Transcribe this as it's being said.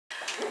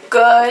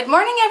Good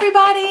morning,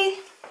 everybody.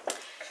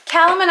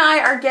 Callum and I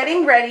are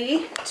getting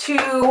ready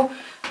to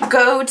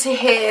go to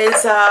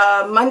his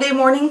Monday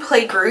morning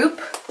play group,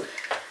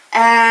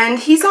 and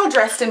he's all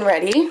dressed and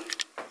ready.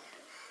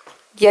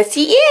 Yes,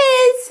 he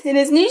is, in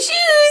his new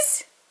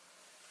shoes.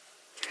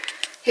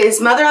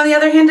 His mother, on the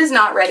other hand, is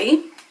not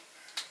ready.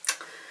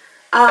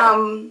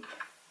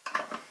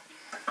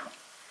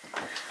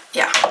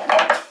 Yeah,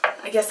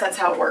 I guess that's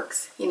how it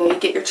works. You know, you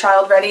get your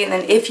child ready, and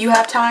then if you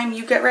have time,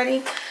 you get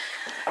ready.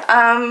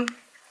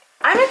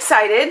 I'm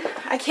excited.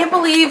 I can't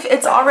believe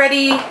it's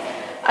already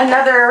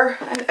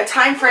a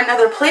time for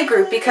another play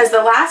group, because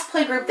the last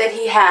play group that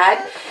he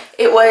had,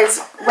 it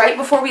was right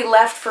before we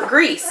left for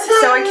Greece.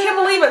 So I can't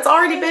believe it's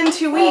already been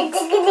 2 weeks.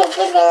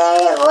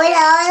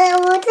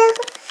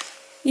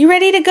 You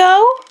ready to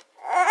go?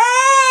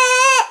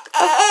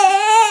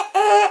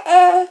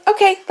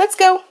 Okay, let's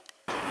go.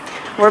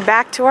 We're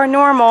back to our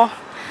normal,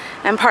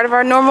 and part of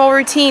our normal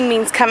routine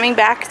means coming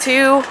back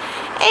to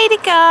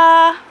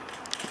Atika.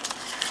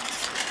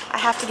 I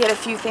have to get a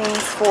few things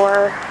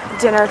for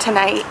dinner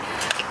tonight,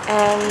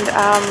 and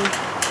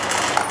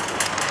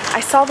I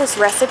saw this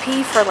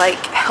recipe for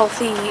like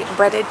healthy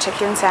breaded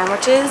chicken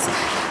sandwiches,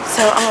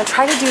 so I'm gonna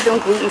try to do them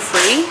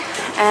gluten-free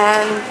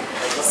and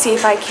see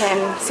if I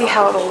can see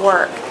how it'll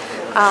work.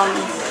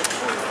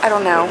 I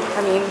don't know.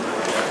 I mean,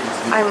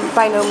 I'm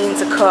by no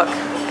means a cook,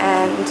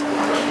 and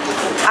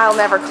I'll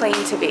never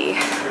claim to be,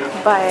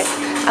 but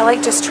I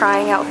like just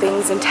trying out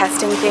things and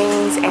testing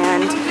things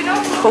and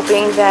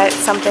hoping that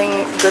something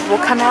good will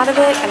come out of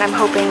it, and I'm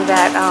hoping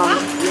that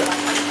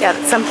yeah,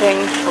 that something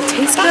will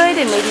taste good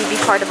and maybe be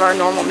part of our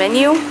normal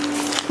menu.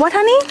 What,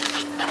 honey?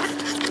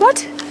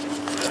 What?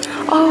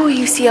 Oh,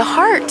 you see a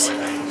heart.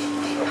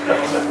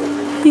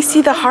 You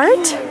see the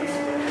heart?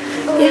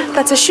 Yeah,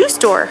 that's a shoe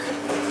store.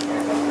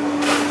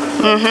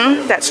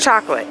 That's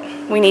chocolate.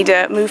 We need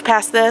to move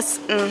past this.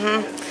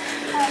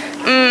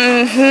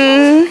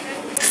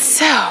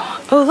 So,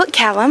 oh look,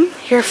 Callum,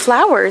 here are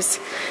flowers.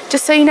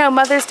 Just so you know,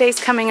 Mother's Day's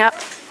coming up.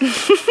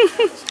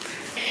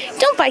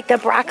 Don't bite the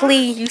broccoli,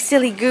 you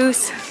silly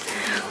goose.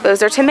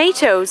 Those are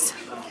tomatoes.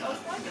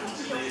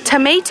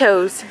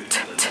 Tomatoes.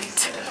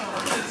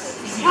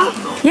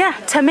 Yeah,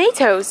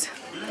 tomatoes.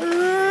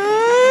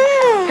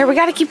 Here, we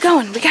gotta keep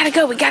going. We gotta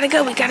go, we gotta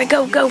go, we gotta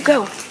go, go,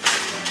 go.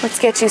 Let's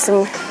get you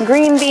some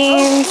green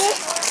beans.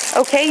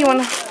 Okay, you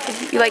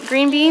like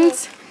green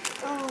beans?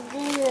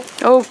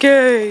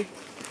 Okay.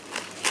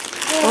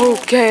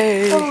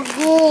 Okay.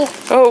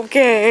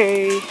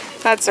 Okay.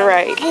 That's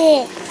right.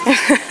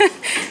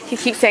 He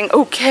keeps saying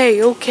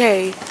okay,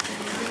 okay.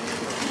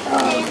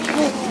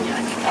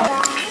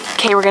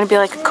 Okay, we're gonna be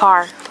like a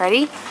car.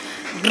 Ready?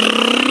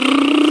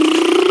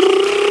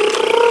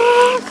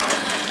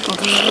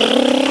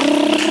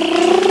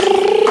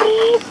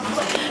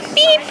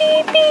 Beep,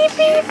 beep, beep,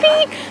 beep,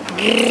 beep.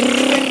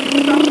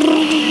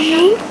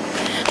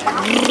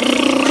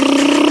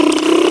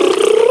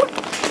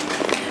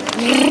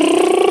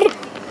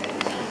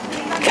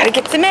 Gotta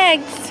get some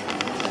eggs.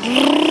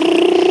 Beep.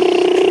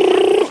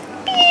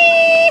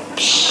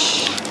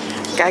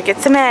 Gotta get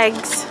some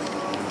eggs.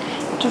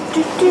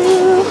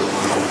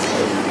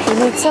 We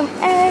need some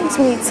eggs,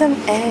 we need some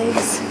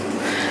eggs.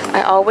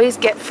 I always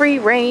get free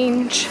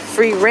range,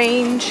 free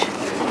range.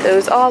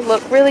 Those all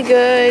look really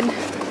good.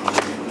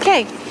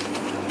 Okay,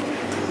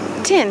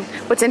 tin.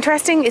 What's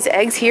interesting is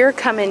eggs here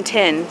come in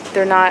tin.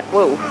 They're not,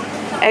 whoa.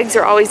 Eggs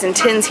are always in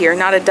tins here,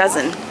 not a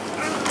dozen.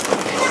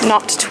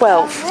 Not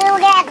 12.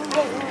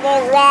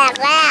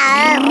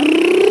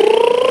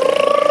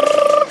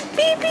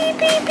 Beep, beep,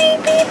 beep, beep,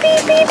 beep,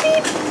 beep, beep,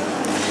 beep.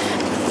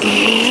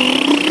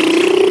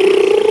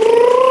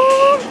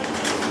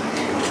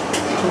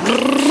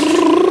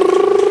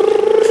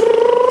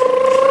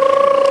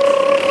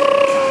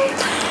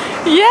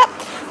 Yep.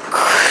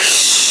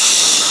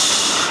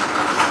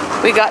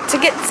 We got to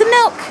get some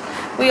milk.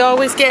 We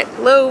always get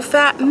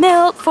low-fat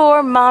milk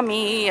for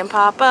Mommy and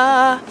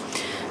Papa.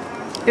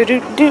 Do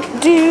do do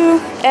do,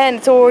 and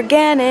it's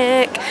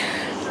organic.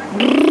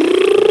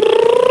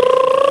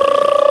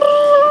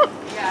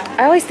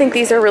 I always think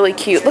these are really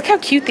cute. Look how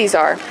cute these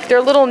are. They're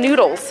little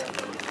noodles.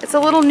 It's a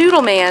little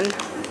noodle man.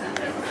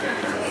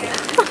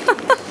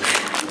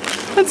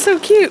 That's so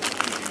cute.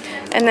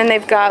 And then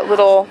they've got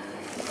little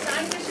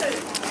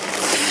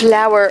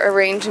flower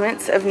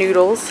arrangements of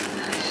noodles.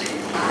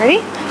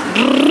 Ready?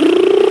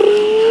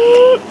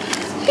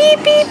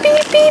 Beep, beep,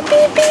 beep, beep,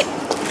 beep, beep.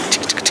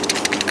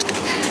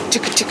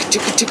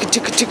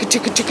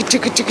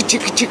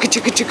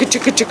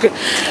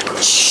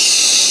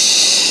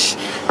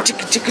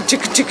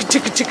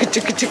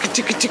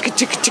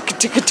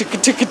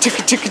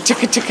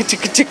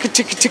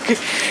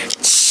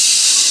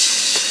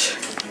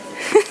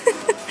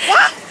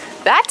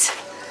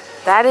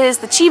 That is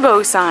the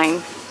Chibo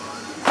sign.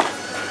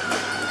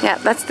 Yeah,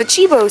 that's the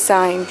Chibo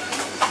sign.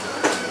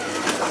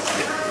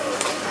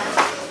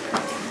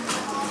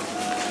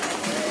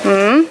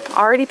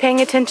 Already paying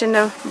attention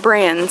to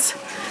brands.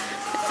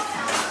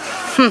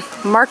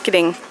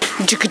 Marketing.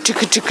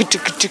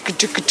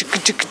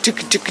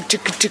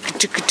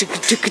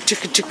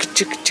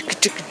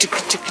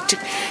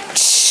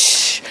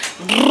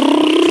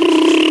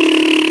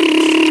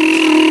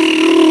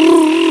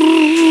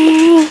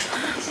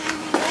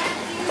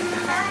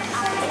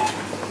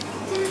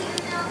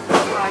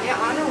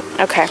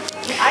 Okay,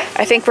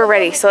 I think we're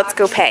ready, so let's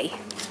go pay.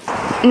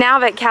 Now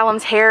that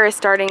Callum's hair is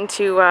starting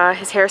to,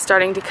 his hair is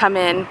starting to come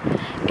in,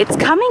 it's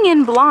coming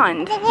in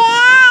blonde.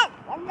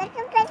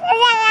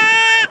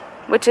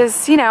 Which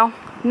is, you know,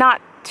 not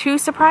too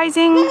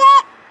surprising,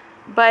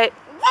 but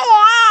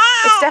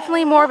it's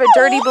definitely more of a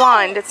dirty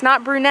blonde. It's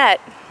not brunette,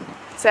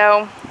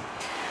 so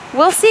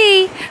we'll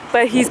see.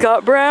 But he's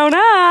got brown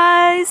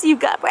eyes. You've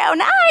got brown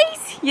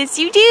eyes. Yes,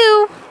 you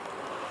do.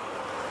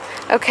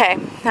 Okay,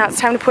 now it's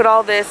time to put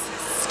all this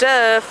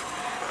stuff.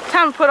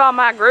 Time to put all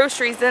my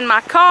groceries in my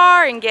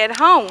car and get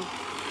home.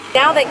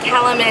 Now that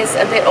Callum is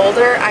a bit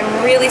older,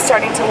 I'm really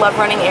starting to love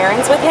running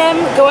errands with him,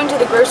 going to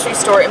the grocery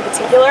store in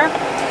particular,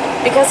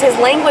 because his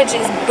language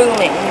is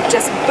booming,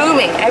 just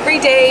booming. Every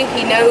day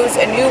he knows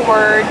a new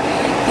word.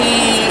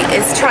 He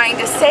is trying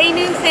to say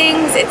new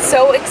things. It's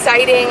so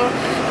exciting.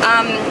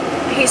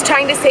 He's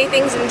trying to say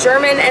things in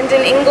German and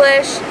in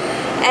English.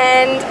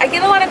 And I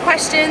get a lot of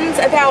questions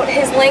about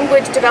his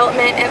language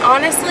development, and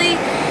honestly,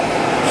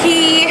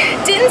 he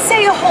didn't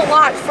say a whole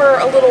lot for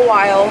a little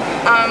while.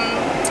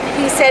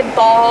 He said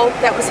ball,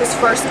 that was his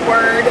first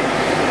word.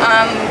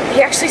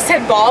 He actually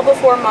said ball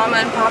before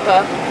mama and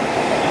papa.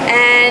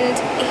 And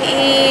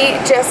he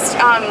just,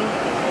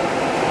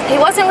 he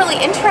wasn't really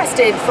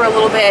interested for a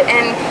little bit.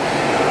 And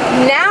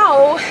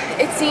now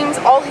it seems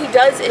all he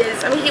does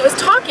is, I mean, he was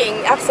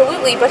talking,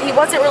 absolutely, but he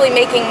wasn't really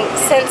making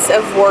sense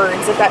of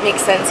words, if that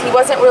makes sense. He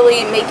wasn't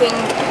really making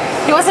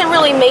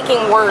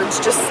words,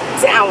 just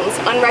sounds,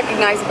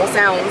 unrecognizable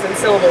sounds and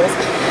syllables.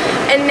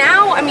 And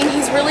now, I mean,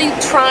 he's really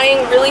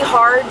trying really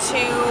hard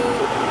to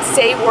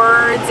say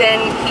words,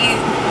 and he,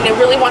 you know,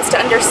 really wants to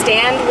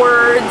understand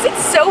words.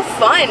 It's so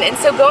fun, and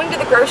so going to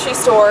the grocery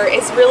store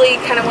is really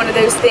kind of one of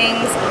those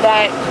things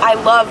that I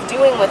love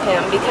doing with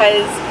him,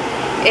 because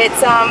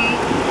it's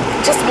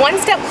just one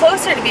step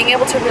closer to being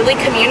able to really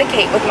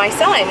communicate with my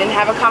son and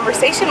have a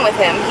conversation with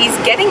him. He's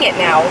getting it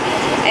now,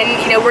 and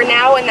you know, we're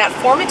now in that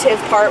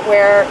formative part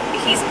where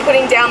he's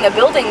putting down the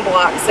building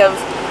blocks of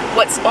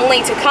what's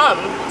only to come.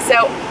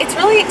 So it's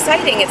really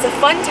exciting. It's a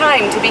fun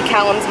time to be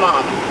Callum's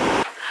mom.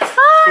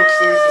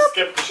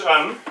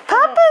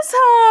 Papa's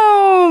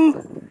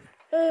home!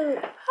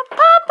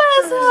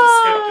 Papa's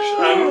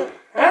home!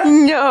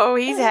 No,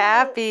 he's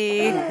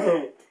happy.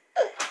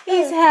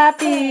 He's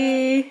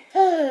happy.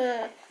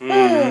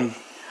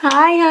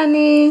 Hi,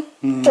 honey.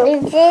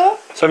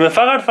 Sollen wir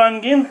Fahrrad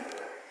fahren gehen?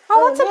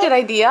 Oh, that's a good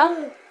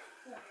idea.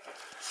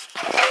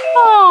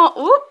 Oh,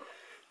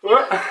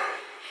 whoop.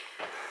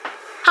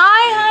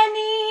 Hi,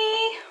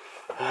 honey.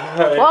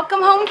 Hi.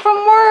 Welcome home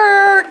from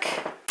work.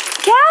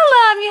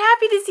 Callum, you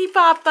happy to see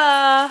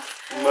Papa?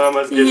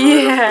 Mama's getting rid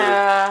of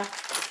Yeah.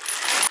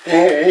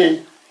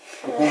 Hey.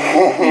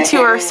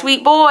 Two are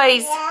sweet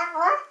boys.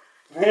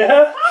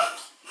 Ja.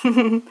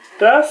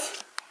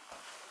 Das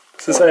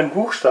ist ein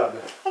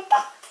Buchstabe.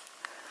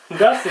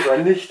 Das ist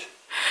ein Licht.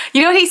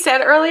 You know what he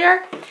said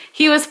earlier?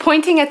 He was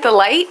pointing at the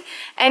light,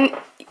 and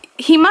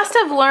he must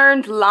have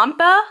learned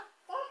Lampe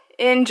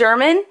in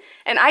German,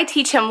 and I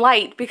teach him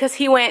light, because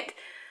he went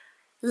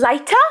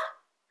Leiter?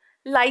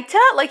 Leiter?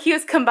 Like he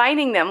was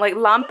combining them, like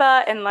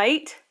Lampe and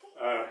light.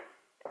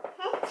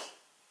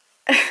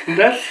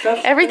 Das.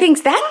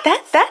 Everything's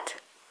that.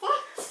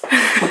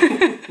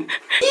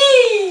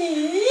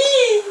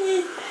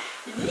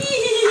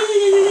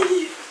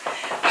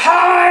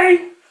 Hi!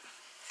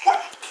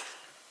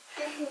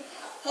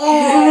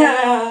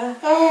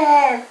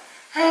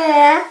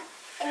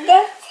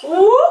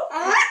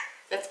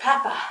 That's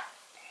Papa.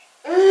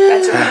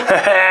 That's right.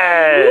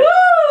 Hey!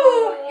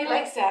 Woo! He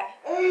likes that.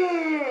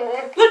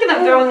 Look at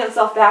him throwing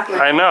himself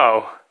backward. I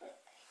know.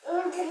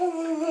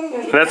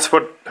 That's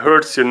what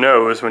hurts your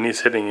nose when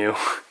he's hitting you.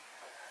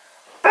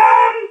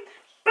 Bum!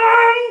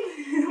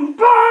 Bum!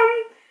 Bum!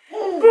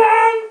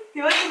 Bum!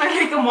 He likes to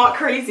make him walk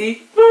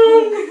crazy.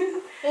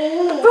 Bum!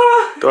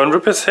 Bum! Don't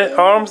rip his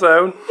arms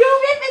out.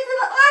 Don't rip his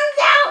little arms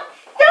out!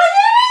 Don't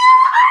rip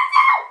his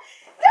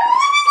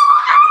little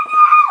arms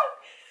out!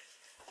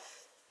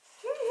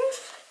 Don't rip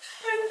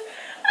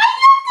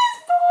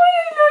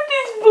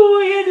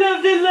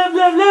his little arms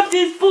out! I love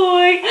this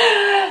boy.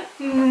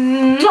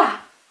 Mwah.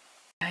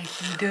 I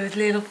see those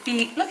little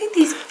feet. Look at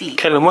these feet.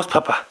 Callum, what's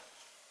Papa?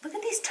 Look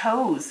at these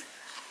toes.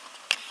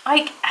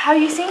 Like, have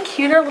you seen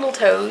cuter little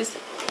toes?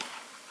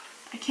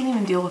 I can't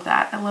even deal with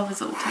that. I love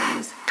his little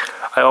toes.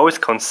 I always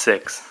count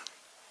 6.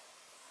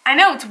 I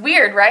know, it's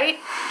weird, right?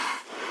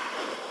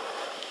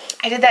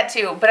 I did that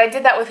too, but I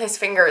did that with his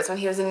fingers when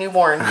he was a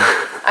newborn.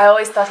 I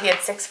always thought he had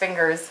 6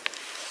 fingers.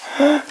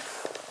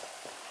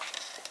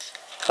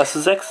 Hast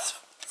du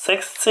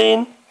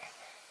 16?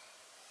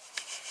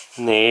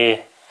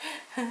 Nee.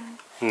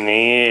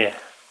 Nee.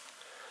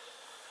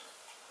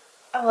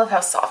 I love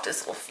how soft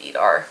his little feet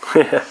are.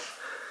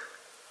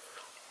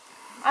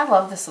 I I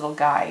love this little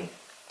guy.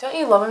 Don't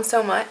you love him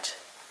so much?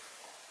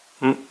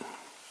 Mm.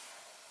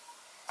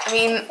 I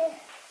mean,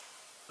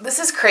 this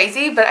is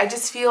crazy, but I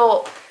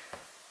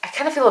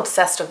kind of feel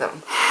obsessed with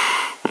him.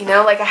 You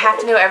know, like I have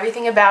to know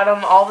everything about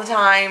him all the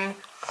time.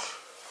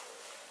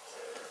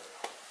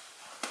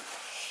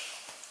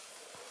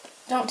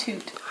 Don't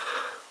toot.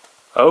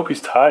 I hope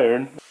he's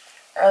tired.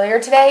 Earlier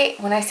today,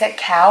 when I said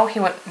cow, he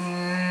went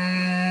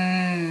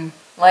mmm,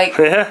 like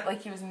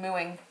he was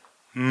mooing.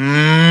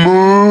 Moo.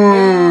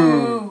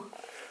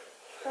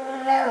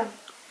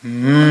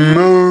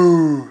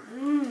 Moo.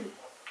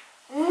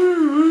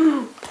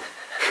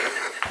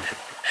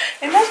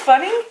 Isn't that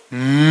funny?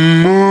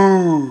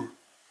 Moo.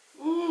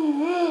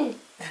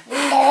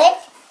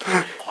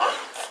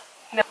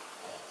 No.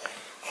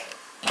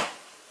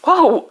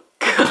 Whoa,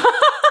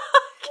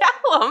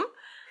 Callum.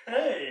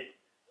 Hey.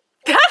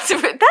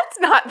 That's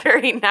not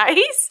very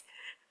nice.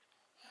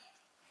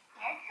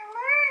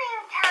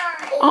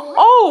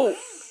 Oh,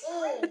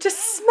 it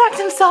just smacked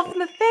himself in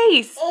the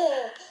face.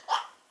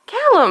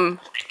 Callum.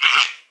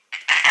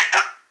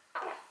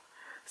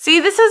 See,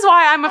 this is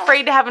why I'm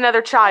afraid to have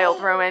another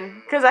child,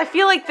 Rowan. Because I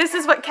feel like this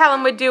is what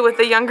Callum would do with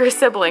a younger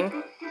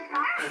sibling.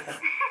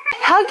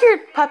 Hug your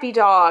puppy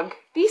dog.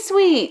 Be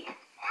sweet.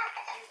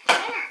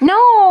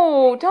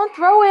 No, don't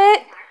throw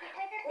it.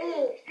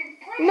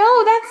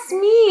 No, that's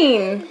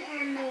mean.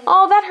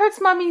 Oh, that hurts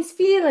Mommy's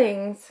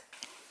feelings.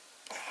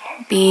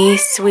 Be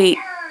sweet.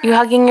 You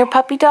hugging your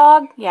puppy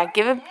dog? Yeah,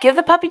 give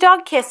the puppy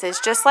dog kisses,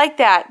 just like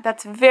that.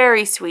 That's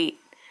very sweet.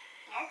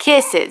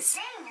 Kisses.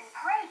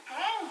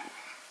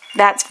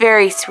 That's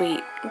very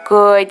sweet.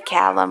 Good,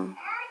 Callum.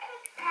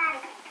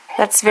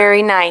 That's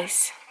very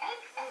nice.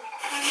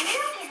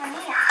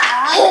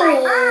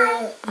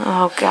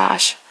 Oh,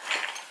 gosh.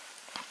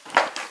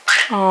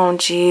 Oh,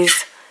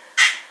 jeez.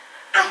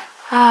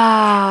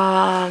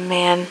 Ah,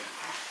 man.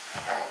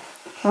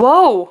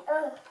 Whoa.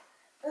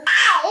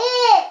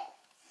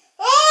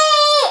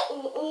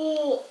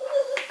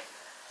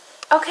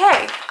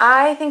 Okay,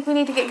 I think we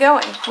need to get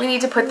going. We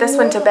need to put this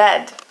one to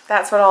bed.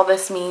 That's what all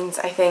this means,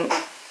 I think.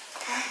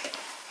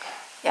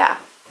 Yeah.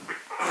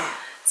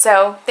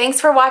 So, thanks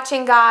for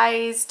watching,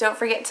 guys. Don't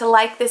forget to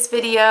like this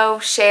video,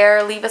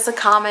 share, leave us a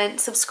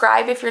comment,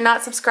 subscribe if you're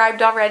not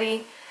subscribed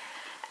already.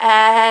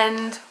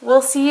 And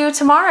we'll see you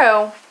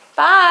tomorrow.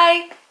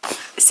 Bye.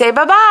 Say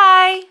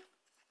bye-bye.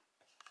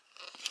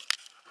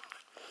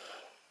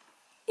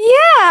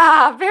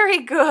 Yeah, very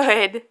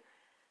good.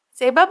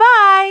 Say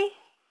bye-bye.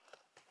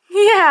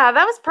 Yeah,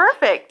 that was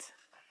perfect.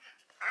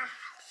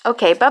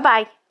 Okay,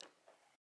 bye-bye.